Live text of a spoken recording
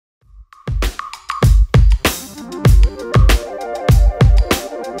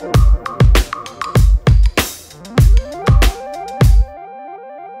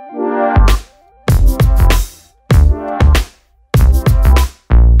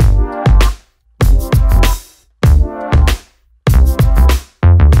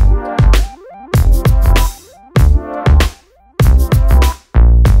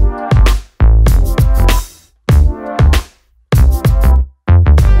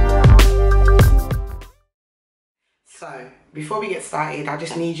before we get started, I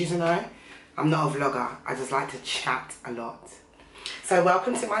just need you to know I'm not a vlogger. I just like to chat a lot. So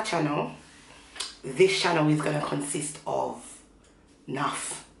welcome to my channel. This channel is going to consist of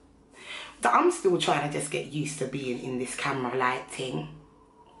enough. But I'm still trying to just get used to being in this camera light thing.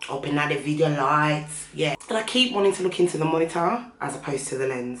 Open out the video lights, yeah. And I keep wanting to look into the monitor as opposed to the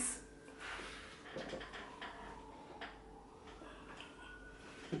lens.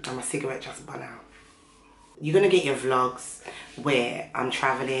 And my cigarette just burned out. You're gonna get your vlogs where I'm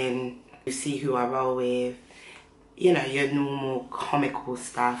traveling, you see who I roll with, you know, your normal comical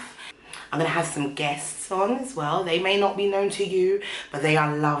stuff. I'm gonna have some guests on as well. They may not be known to you, but they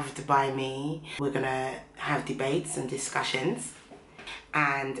are loved by me. We're gonna have debates and discussions.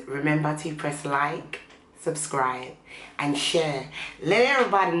 And remember to press like, subscribe, and share. Let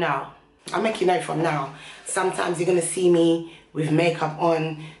everybody know. I'll make you know from now. Sometimes you're gonna see me with makeup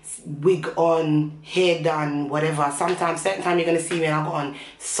on, wig on, hair done, whatever. Sometimes, certain time you're gonna see me and I've got on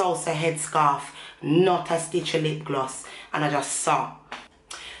salsa headscarf, not a stitch of lip gloss, and I just saw.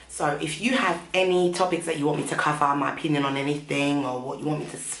 So if you have any topics that you want me to cover, my opinion on anything, or what you want me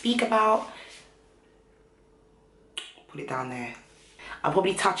to speak about, put it down there. I'll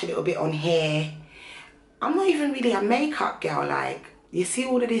probably touch a little bit on hair. I'm not even really a makeup girl. Like, you see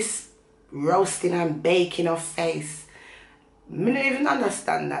all of this roasting and baking of face. I don't even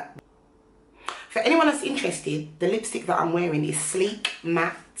understand that. For anyone that's interested, the lipstick that I'm wearing is Sleek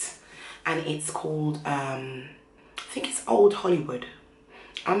Matte, and it's called, I think it's Old Hollywood.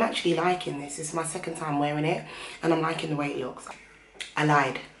 I'm actually liking this. It's my second time wearing it, and I'm liking the way it looks. I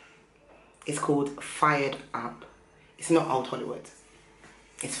lied. It's called Fired Up. It's not Old Hollywood.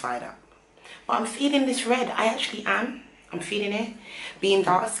 It's Fired Up. But I'm feeling this red. I actually am. I'm feeling it. Being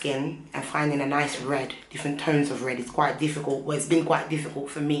dark skinned and finding a nice red, different tones of red, is quite difficult. Well, it's been quite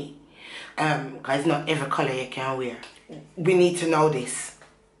difficult for me. Because not every colour you can wear. We need to know this.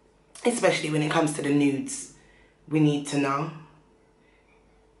 Especially when it comes to the nudes. We need to know.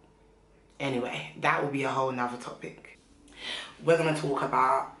 Anyway, that will be a whole nother topic. We're going to talk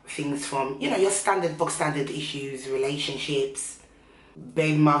about things from, you know, your standard, book standard issues, relationships,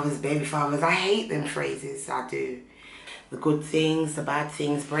 baby mothers, baby fathers. I hate them phrases, I do. The good things, the bad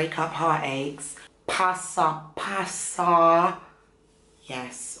things, breakup, heartaches, passa.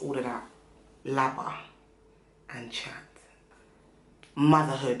 Yes, all of that. Labber and chat.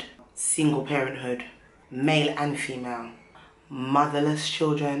 Motherhood, single parenthood, male and female, motherless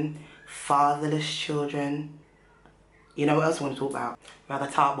children, fatherless children. You know what else I want to talk about? We're going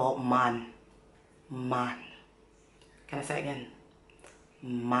to talk about man. Man. Can I say it again?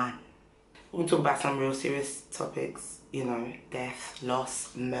 Man. We're going to talk about some real serious topics. You know, death,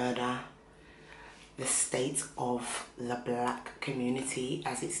 loss, murder, the state of the black community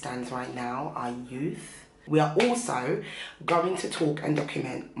as it stands right now, our youth. We are also going to talk and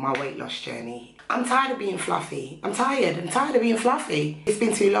document my weight loss journey. I'm tired of being fluffy. I'm tired of being fluffy. It's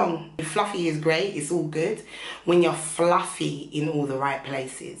been too long. Fluffy is great, it's all good when you're fluffy in all the right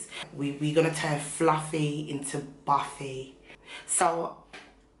places. We're gonna turn fluffy into buffy. So,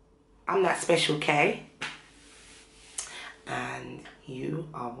 I'm That Special K, and you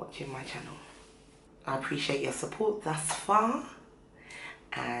are watching my channel. I appreciate your support thus far,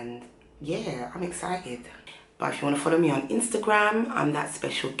 and yeah, I'm excited. But if you want to follow me on Instagram, I'm That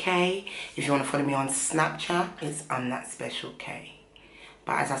Special K. If you want to follow me on Snapchat, it's I'm That Special K.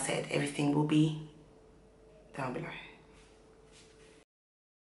 But as I said, everything will be down below.